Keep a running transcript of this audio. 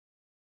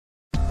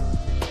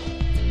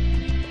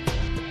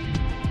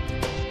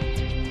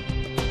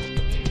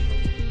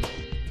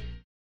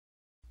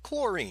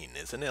Chlorine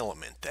is an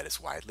element that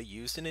is widely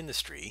used in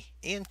industry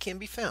and can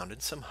be found in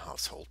some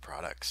household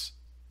products.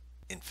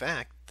 In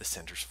fact, the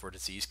Centers for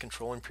Disease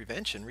Control and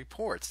Prevention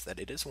reports that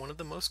it is one of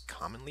the most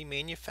commonly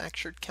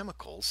manufactured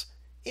chemicals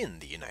in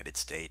the United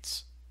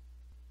States.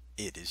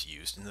 It is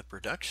used in the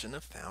production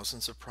of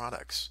thousands of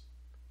products.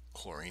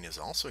 Chlorine is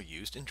also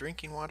used in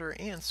drinking water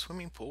and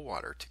swimming pool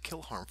water to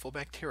kill harmful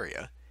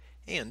bacteria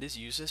and is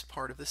used as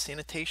part of the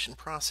sanitation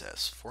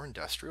process for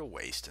industrial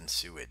waste and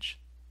sewage.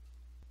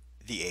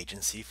 The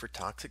Agency for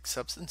Toxic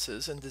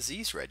Substances and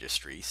Disease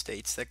Registry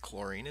states that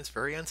chlorine is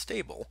very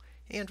unstable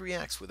and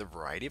reacts with a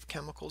variety of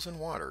chemicals in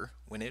water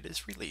when it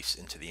is released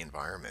into the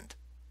environment.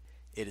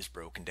 It is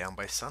broken down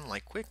by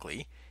sunlight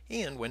quickly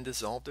and when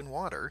dissolved in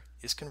water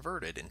is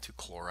converted into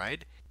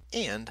chloride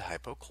and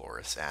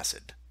hypochlorous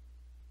acid.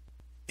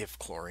 If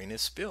chlorine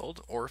is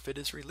spilled or if it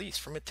is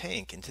released from a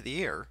tank into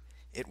the air,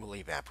 it will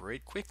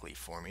evaporate quickly,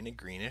 forming a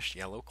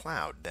greenish-yellow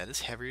cloud that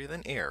is heavier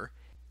than air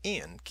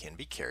and can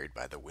be carried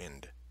by the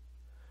wind.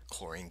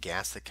 Chlorine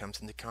gas that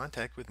comes into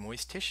contact with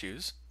moist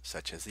tissues,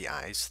 such as the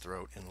eyes,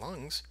 throat, and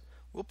lungs,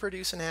 will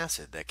produce an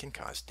acid that can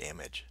cause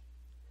damage.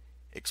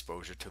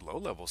 Exposure to low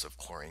levels of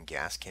chlorine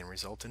gas can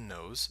result in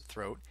nose,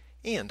 throat,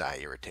 and eye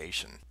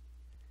irritation.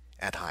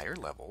 At higher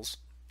levels,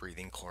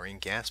 breathing chlorine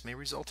gas may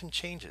result in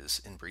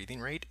changes in breathing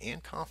rate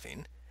and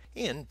coughing,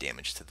 and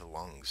damage to the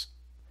lungs.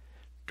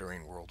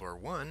 During World War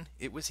I,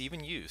 it was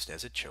even used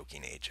as a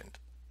choking agent.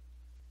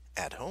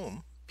 At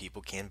home,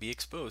 people can be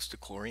exposed to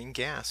chlorine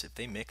gas if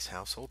they mix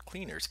household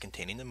cleaners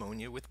containing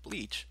ammonia with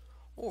bleach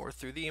or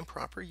through the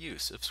improper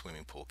use of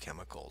swimming pool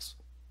chemicals.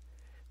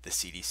 The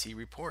CDC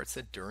reports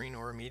that during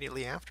or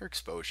immediately after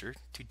exposure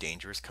to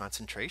dangerous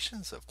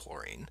concentrations of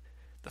chlorine,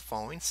 the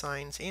following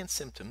signs and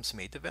symptoms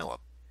may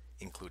develop,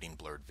 including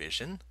blurred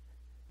vision,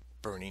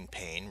 burning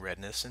pain,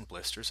 redness, and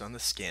blisters on the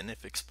skin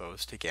if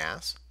exposed to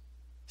gas.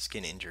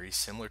 Skin injuries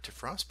similar to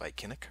frostbite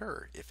can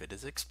occur if it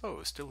is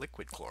exposed to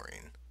liquid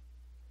chlorine.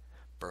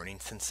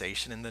 Burning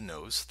sensation in the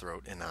nose,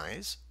 throat, and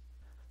eyes.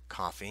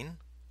 Coughing,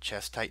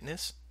 chest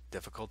tightness,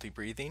 difficulty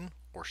breathing,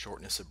 or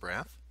shortness of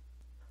breath.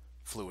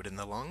 Fluid in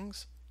the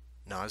lungs,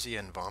 nausea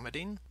and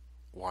vomiting,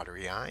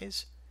 watery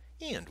eyes,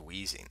 and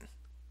wheezing.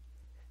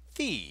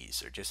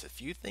 These are just a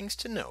few things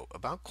to know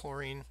about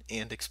chlorine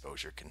and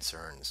exposure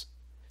concerns.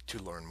 To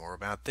learn more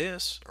about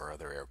this or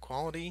other air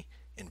quality,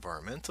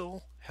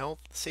 environmental,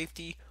 health,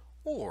 safety,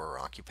 or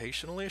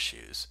occupational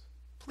issues,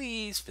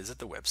 please visit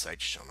the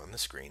website shown on the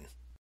screen.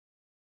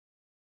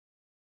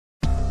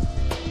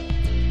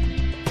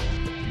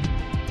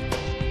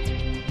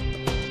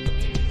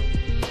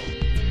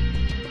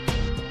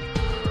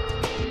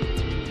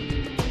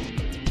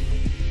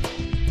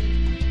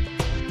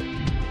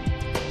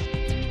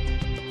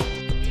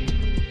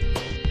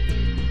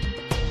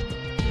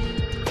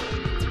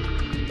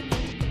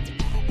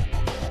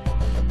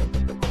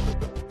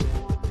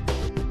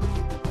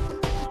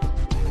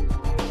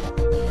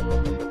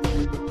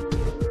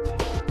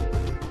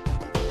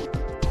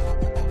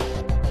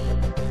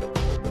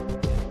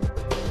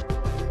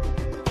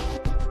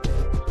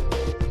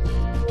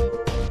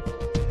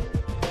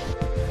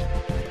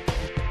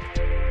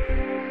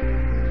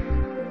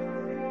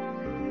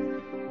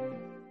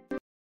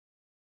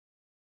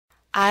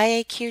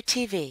 IAQ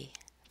TV,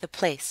 the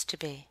place to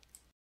be.